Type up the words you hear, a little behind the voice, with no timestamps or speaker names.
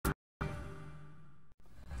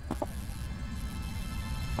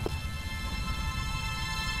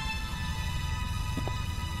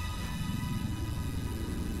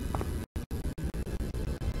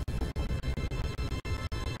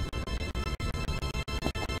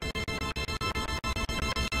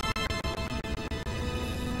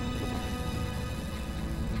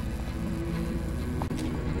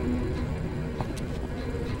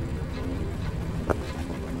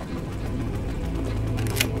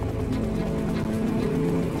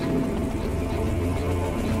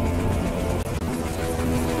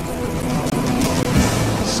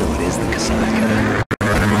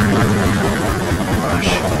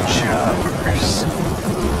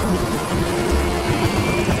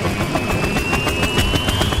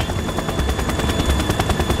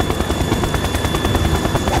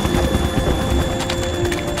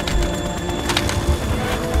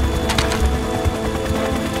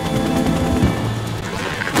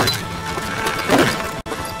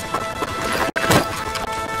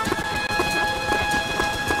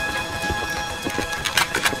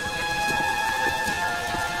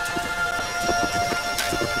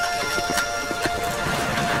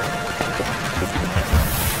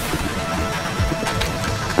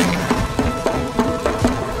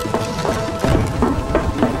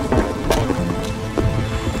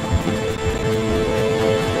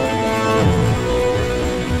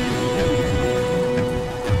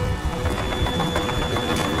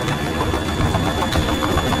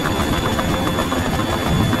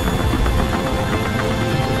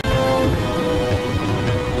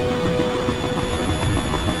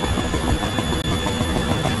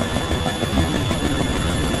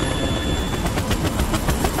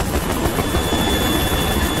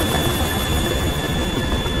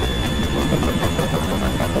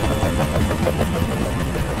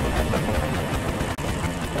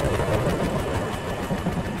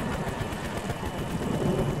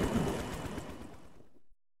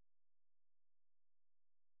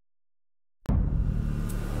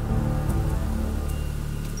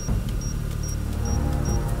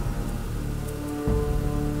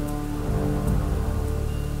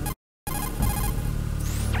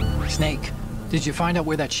Snake, did you find out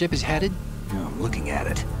where that ship is headed? Oh, I'm looking at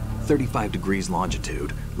it. 35 degrees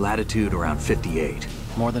longitude, latitude around 58.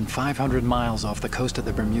 More than 500 miles off the coast of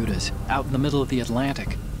the Bermudas, out in the middle of the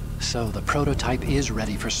Atlantic. So the prototype is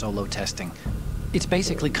ready for solo testing. It's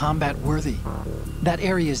basically combat-worthy. That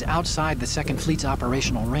area is outside the Second Fleet's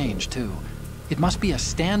operational range, too. It must be a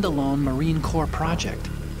standalone Marine Corps project,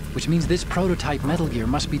 which means this prototype Metal Gear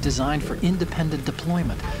must be designed for independent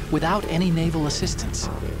deployment, without any naval assistance.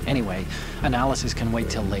 Anyway, analysis can wait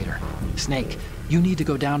till later. Snake, you need to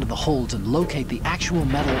go down to the holds and locate the actual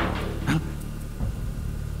metal...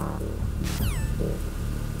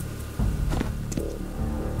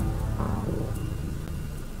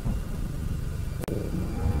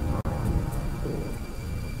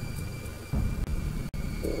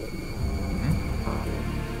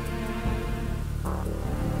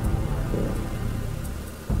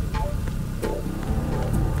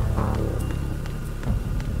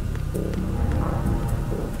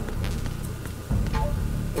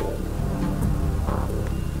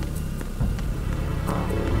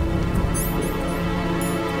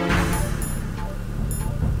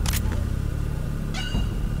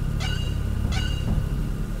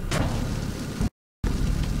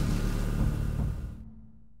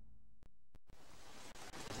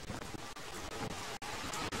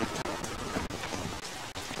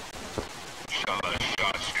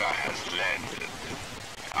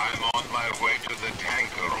 I'm on my way to the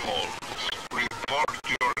tanker holds. Report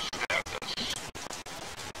your status.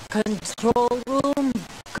 Control room,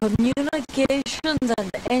 communications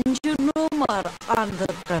and engine room are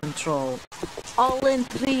under control. All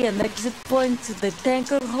entry and exit points to the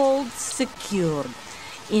tanker holds secured.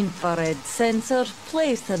 Infrared sensors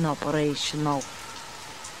placed and operational.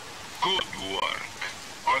 Good work.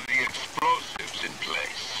 Are the explosives in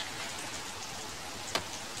place?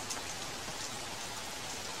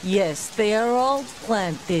 Yes, they are all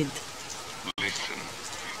planted. Listen,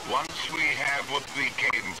 once we have what we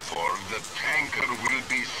came for, the tanker will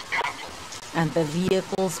be scuttled. And the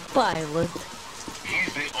vehicle's pilot.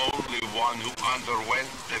 He's the only one who underwent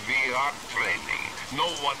the VR training. No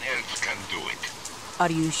one else can do it.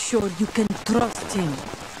 Are you sure you can trust him?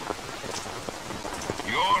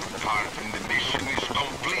 Your part in the mission is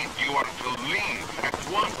complete. You are to leave at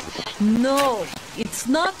once. No, it's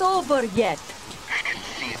not over yet. I can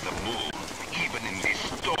see the moon, even in this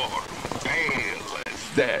storm, pale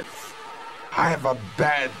as death. I have a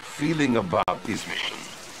bad feeling about this mission.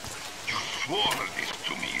 You swore this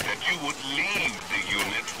to me, that you would leave the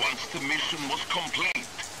unit once the mission was complete.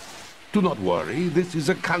 Do not worry, this is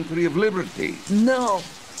a country of liberty. No,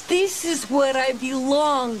 this is where I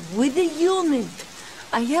belong, with the unit.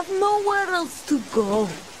 I have nowhere else to go.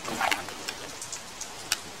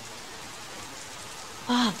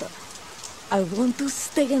 Father, I want to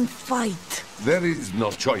stay and fight. There is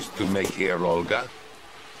no choice to make here, Olga.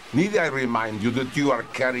 Need I remind you that you are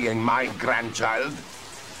carrying my grandchild?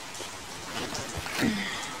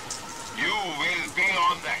 You will be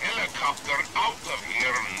on the helicopter out of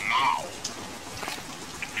here now.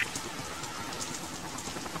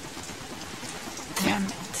 Damn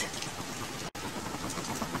it.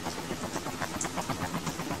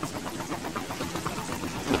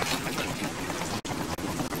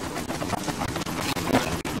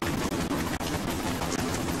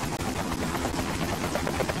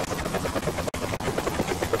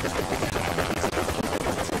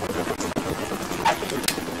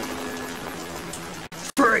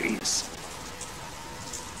 Freeze!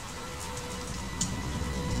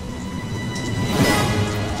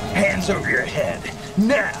 Hands over your head,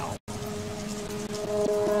 now!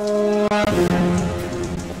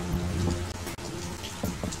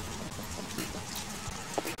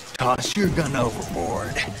 Toss your gun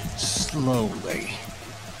overboard, slowly.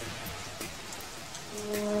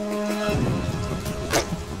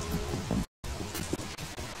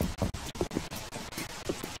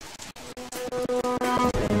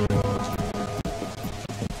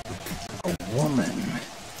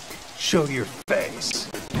 Show your face.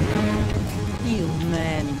 You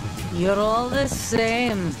men, you're all the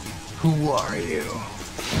same. Who are you?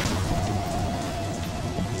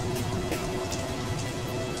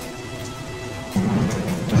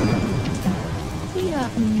 We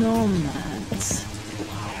are nomads,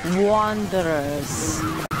 wanderers.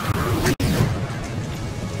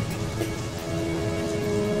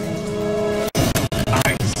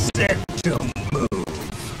 I said to move.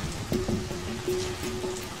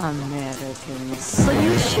 Americans. So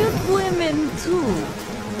you shoot women too.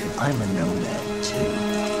 I'm a nomad too.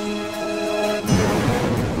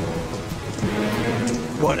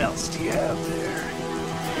 What else do you have there?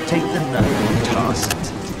 Take the knife and toss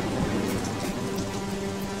it.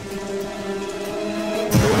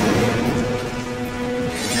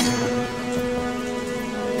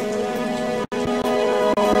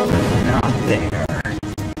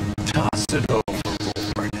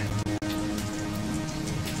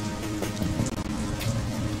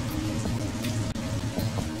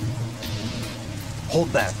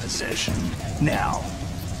 Hold that position. Now,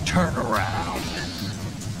 turn around.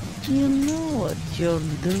 You know what you're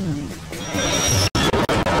doing.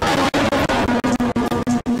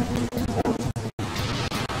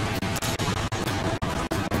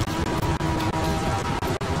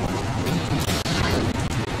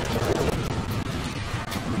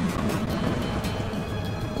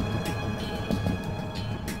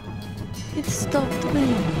 It stopped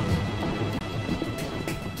raining.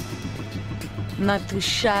 Not too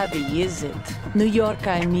shabby, is it? New York,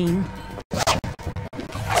 I mean.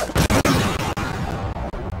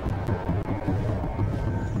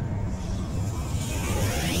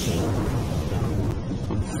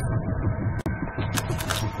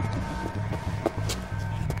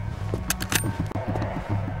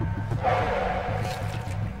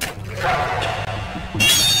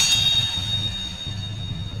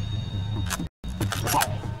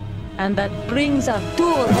 And that brings our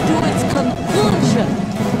tour to its conclusion.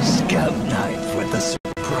 Scout knife with a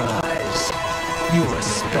surprise. You're a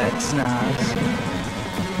Spetsnaz.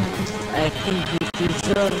 I think you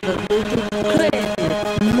deserve a little credit.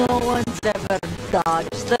 No one's ever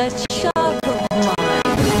dodged that shot of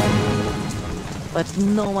mine. But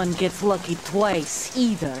no one gets lucky twice,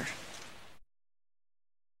 either.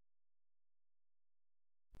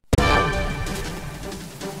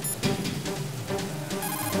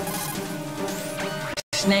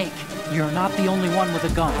 Snake, you're not the only one with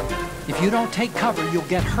a gun. If you don't take cover, you'll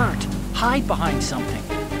get hurt. Hide behind something.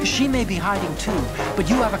 She may be hiding too, but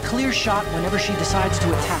you have a clear shot whenever she decides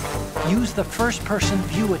to attack. Use the first-person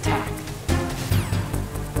view attack.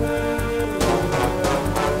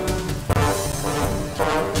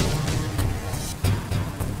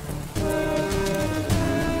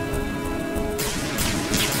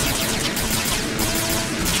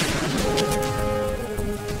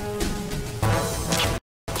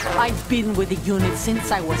 I've been with the unit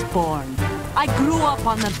since I was born. I grew up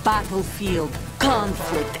on the battlefield.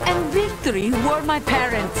 Conflict and victory were my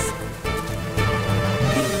parents.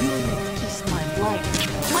 The unit is my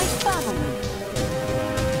life, my family.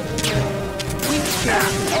 We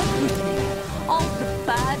share everything. All the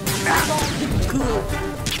bad and all the good.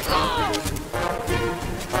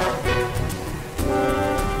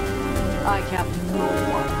 I have no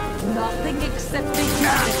one. Nothing except the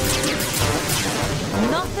unit.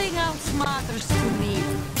 Nothing else matters to me.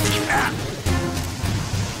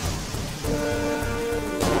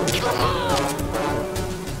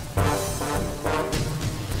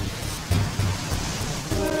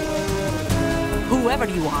 Whoever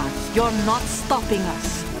you are, you're not stopping us.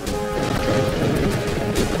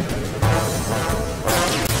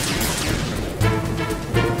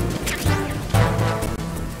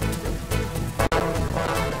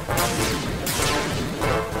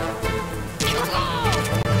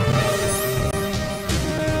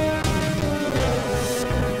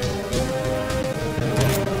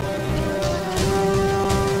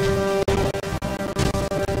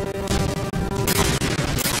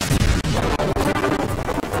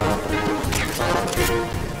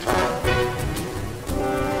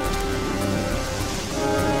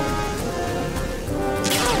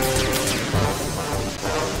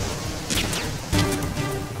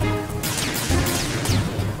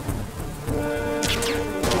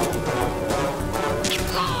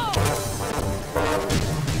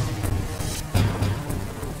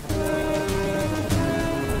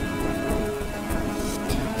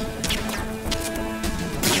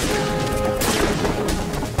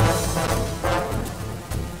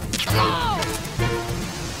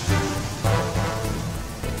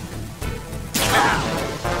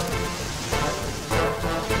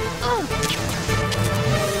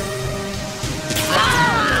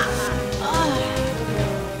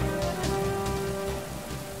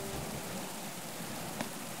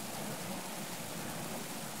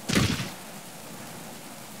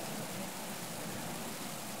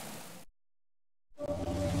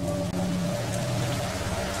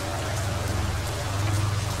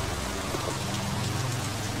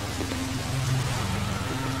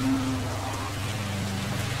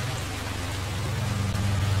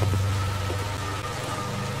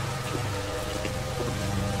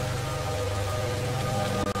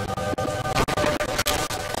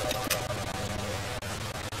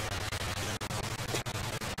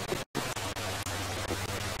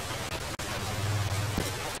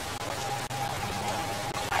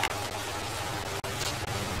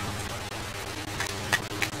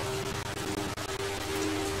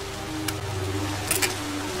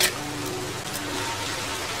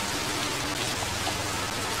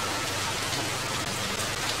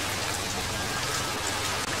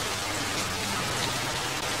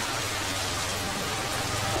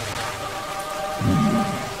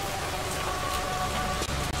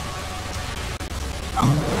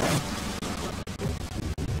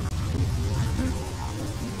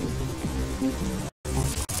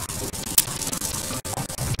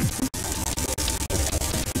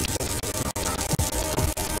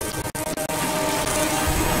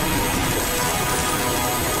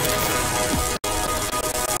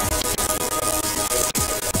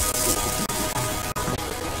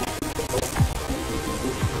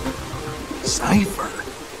 Cipher.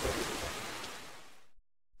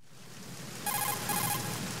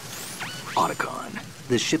 Otacon,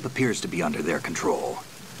 this ship appears to be under their control.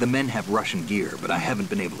 The men have Russian gear, but I haven't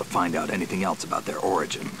been able to find out anything else about their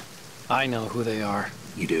origin. I know who they are.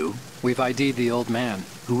 You do? We've ID'd the old man,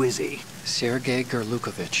 Who is he? Sergei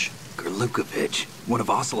Gerlukovich. Gerlukovich, one of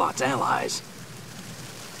Ocelot's allies.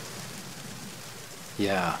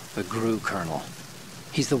 Yeah, the GRU colonel.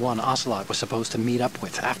 He's the one Ocelot was supposed to meet up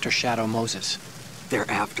with after Shadow Moses. They're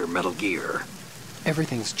after Metal Gear.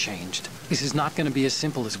 Everything's changed. This is not going to be as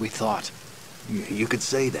simple as we thought. You could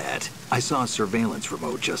say that. I saw a surveillance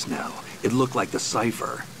remote just now. It looked like the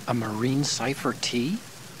Cipher. A Marine Cipher T?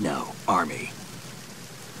 No, Army.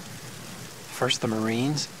 First the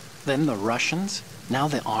Marines, then the Russians, now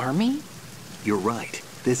the Army? You're right.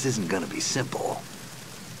 This isn't gonna be simple.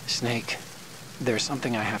 Snake, there's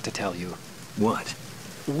something I have to tell you. What?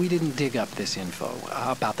 We didn't dig up this info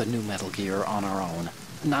about the new Metal Gear on our own.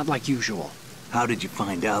 Not like usual. How did you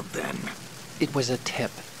find out then? It was a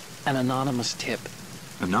tip. An anonymous tip.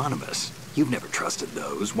 Anonymous? You've never trusted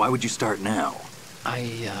those. Why would you start now?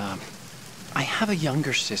 I have a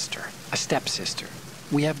younger sister, a stepsister.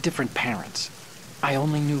 We have different parents. I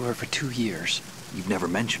only knew her for 2 years. You've never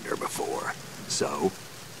mentioned her before. So?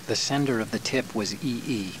 The sender of the tip was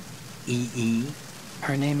EE. EE?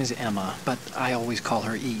 Her name is Emma, but I always call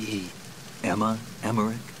her EE. Emma?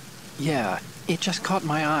 Emmerich? Yeah, it just caught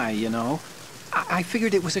my eye, you know? I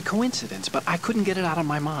figured it was a coincidence, but I couldn't get it out of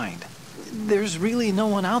my mind. There's really no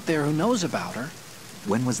one out there who knows about her.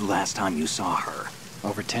 When was the last time you saw her?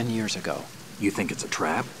 Over 10 years ago. You think it's a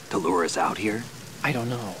trap? To lure us out here? I don't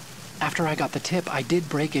know. After I got the tip, I did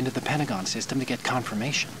break into the Pentagon system to get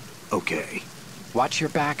confirmation. Okay. Watch your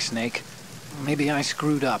back, Snake. Maybe I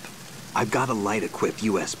screwed up. I've got a light-equipped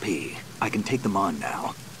USP. I can take them on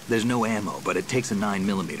now. There's no ammo, but it takes a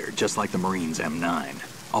 9mm, just like the Marines' M9.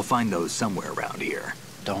 I'll find those somewhere around here.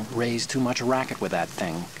 Don't raise too much racket with that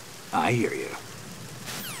thing. I hear you.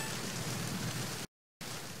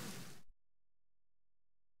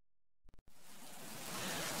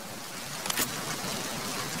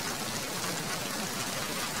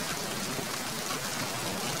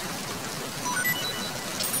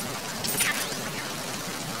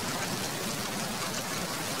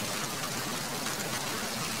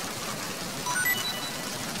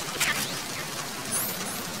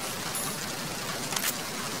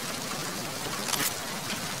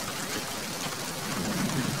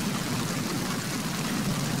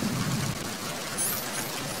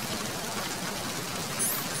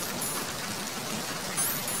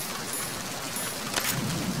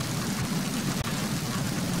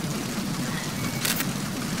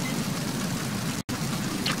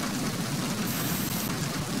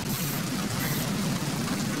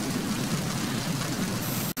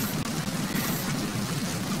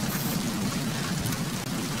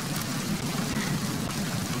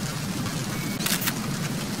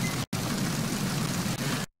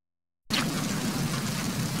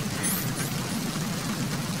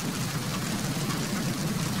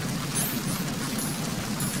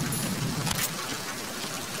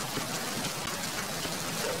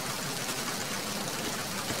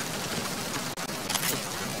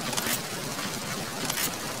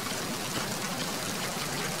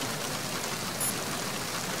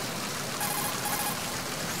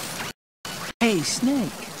 Hey,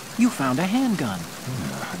 Snake, you found a handgun.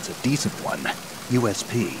 It's a decent one.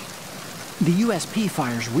 USP. The USP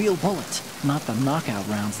fires real bullets, not the knockout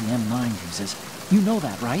rounds the M9 uses. You know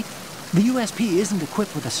that, right? The USP isn't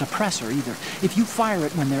equipped with a suppressor either. If you fire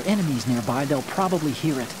it when there are enemies nearby, they'll probably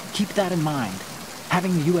hear it. Keep that in mind.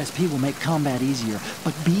 Having the USP will make combat easier,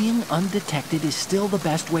 but being undetected is still the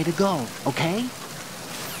best way to go, okay?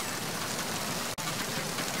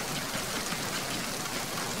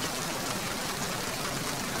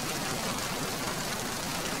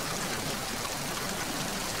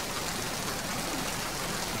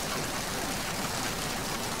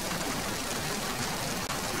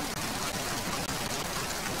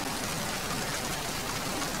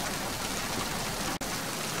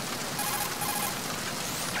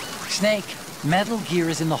 Snake, Metal Gear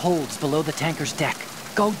is in the holds below the tanker's deck.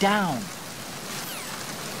 Go down.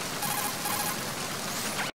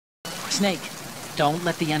 Snake, Don't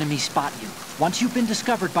let the enemy spot you. Once you've been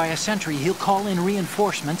discovered by a sentry, he'll call in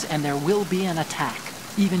reinforcements and there will be an attack.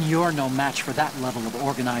 Even you're no match for that level of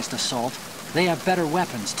organized assault. They have better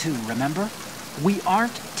weapons too, remember? We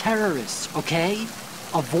aren't terrorists, okay?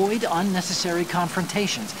 Avoid unnecessary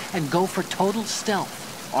confrontations and go for total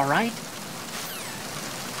stealth, all right?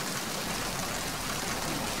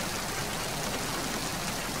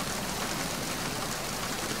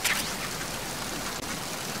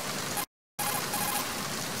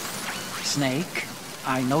 Snake,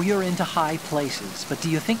 I know you're into high places, but do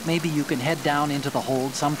you think maybe you can head down into the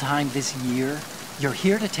hold sometime this year? You're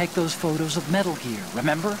here to take those photos of Metal Gear,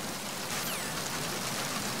 remember?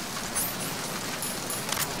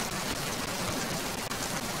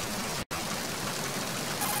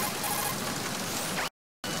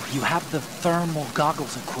 You have the thermal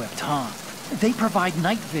goggles equipped, huh? They provide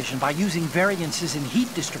night vision by using variances in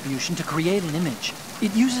heat distribution to create an image.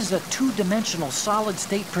 It uses a two-dimensional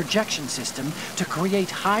solid-state projection system to create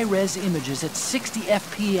high-res images at 60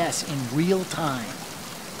 FPS in real time.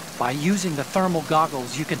 By using the thermal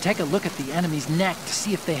goggles, you can take a look at the enemy's neck to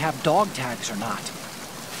see if they have dog tags or not.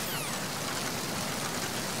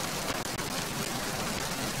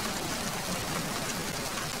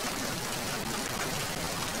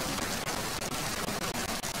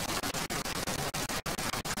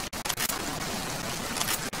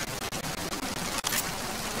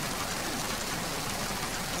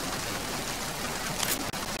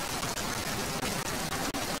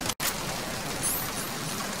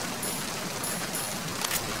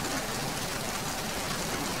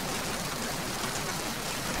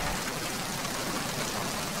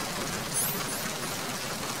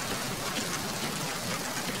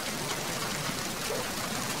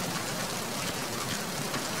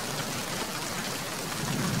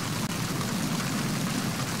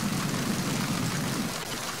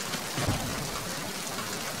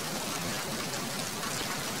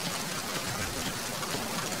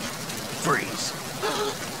 Freeze.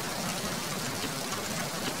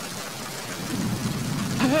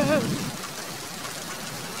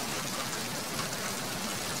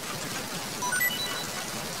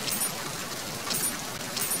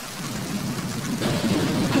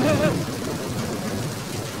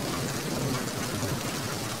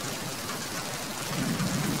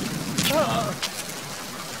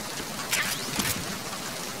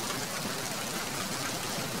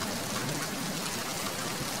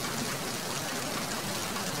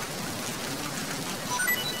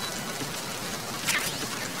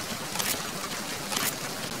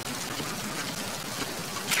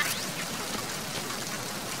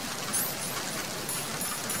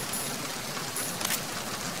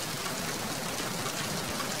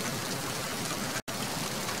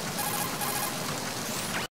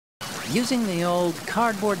 Using the old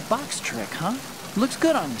cardboard box trick, huh? Looks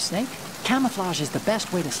good on you, Snake. Camouflage is the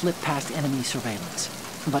best way to slip past enemy surveillance.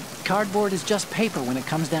 But cardboard is just paper when it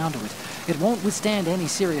comes down to it. It won't withstand any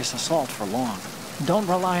serious assault for long. Don't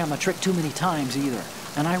rely on the trick too many times either,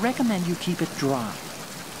 and I recommend you keep it dry.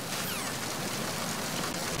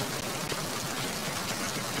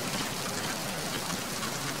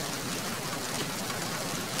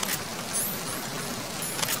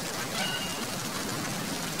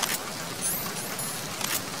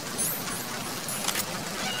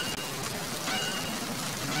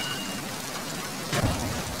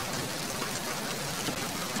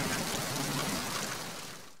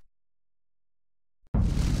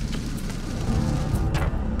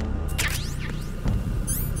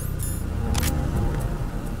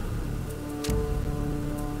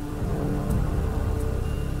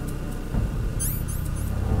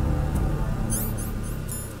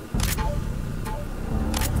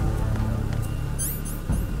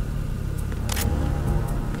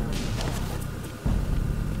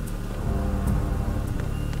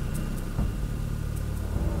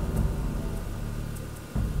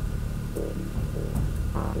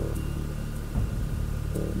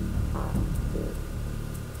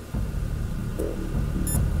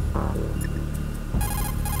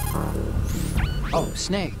 Oh,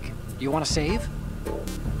 Snake, do you want to save?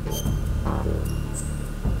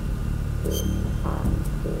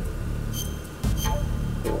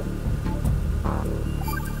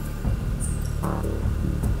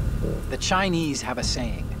 The Chinese have a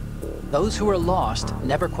saying, those who are lost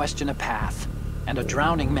never question a path, and a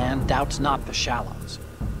drowning man doubts not the shallows.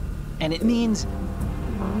 And it means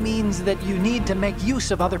that you need to make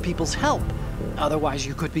use of other people's help, otherwise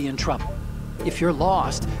you could be in trouble. If you're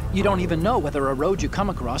lost, you don't even know whether a road you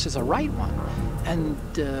come across is a right one. And,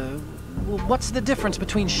 what's the difference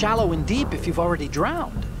between shallow and deep if you've already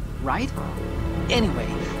drowned, right? Anyway,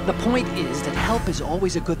 The point is that help is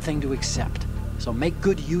always a good thing to accept. So make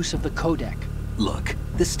good use of the codec. Look,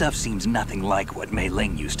 this stuff seems nothing like what Mei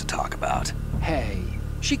Ling used to talk about. Hey,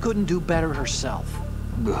 she couldn't do better herself.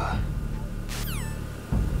 Ugh.